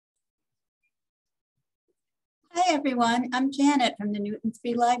Hi everyone, I'm Janet from the Newton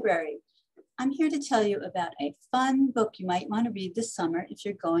Free Library. I'm here to tell you about a fun book you might want to read this summer if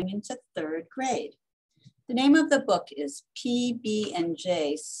you're going into third grade. The name of the book is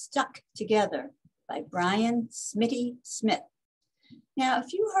PB&J Stuck Together by Brian Smitty Smith. Now,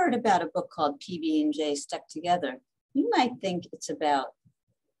 if you heard about a book called PB&J Stuck Together, you might think it's about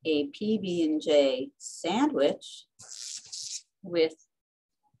a PB&J sandwich with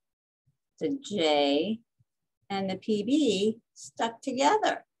the J and the PB stuck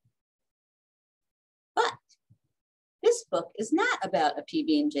together. But this book is not about a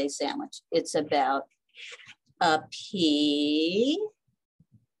PB&J sandwich. It's about a P,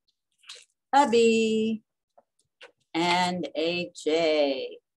 a B, and a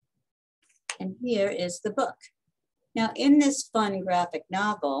J. And here is the book. Now, in this fun graphic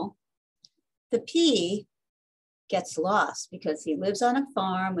novel, the P gets lost because he lives on a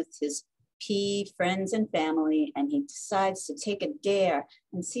farm with his P friends and family, and he decides to take a dare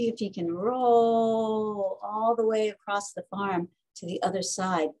and see if he can roll all the way across the farm to the other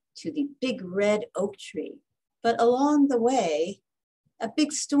side to the big red oak tree. But along the way, a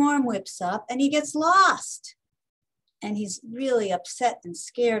big storm whips up and he gets lost. And he's really upset and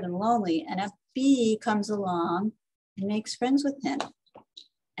scared and lonely, and a bee comes along and makes friends with him.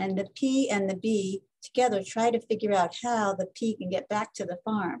 And the P and the bee together try to figure out how the P can get back to the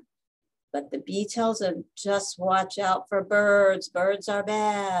farm. But the bee tells him, just watch out for birds. Birds are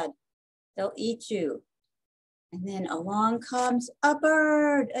bad. They'll eat you. And then along comes a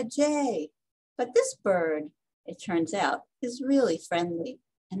bird, a jay. But this bird, it turns out, is really friendly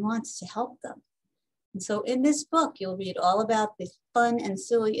and wants to help them. And so in this book, you'll read all about the fun and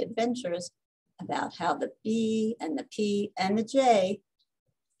silly adventures about how the bee and the P and the J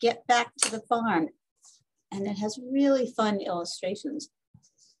get back to the farm. And it has really fun illustrations.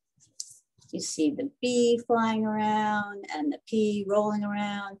 You see the bee flying around and the P rolling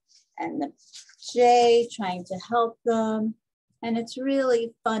around and the J trying to help them. And it's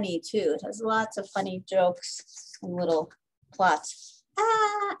really funny too. It has lots of funny jokes and little plots.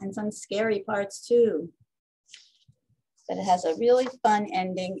 And some scary parts too. But it has a really fun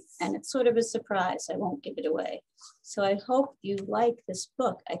ending and it's sort of a surprise. I won't give it away. So I hope you like this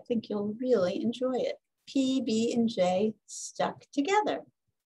book. I think you'll really enjoy it. PB&J Stuck Together.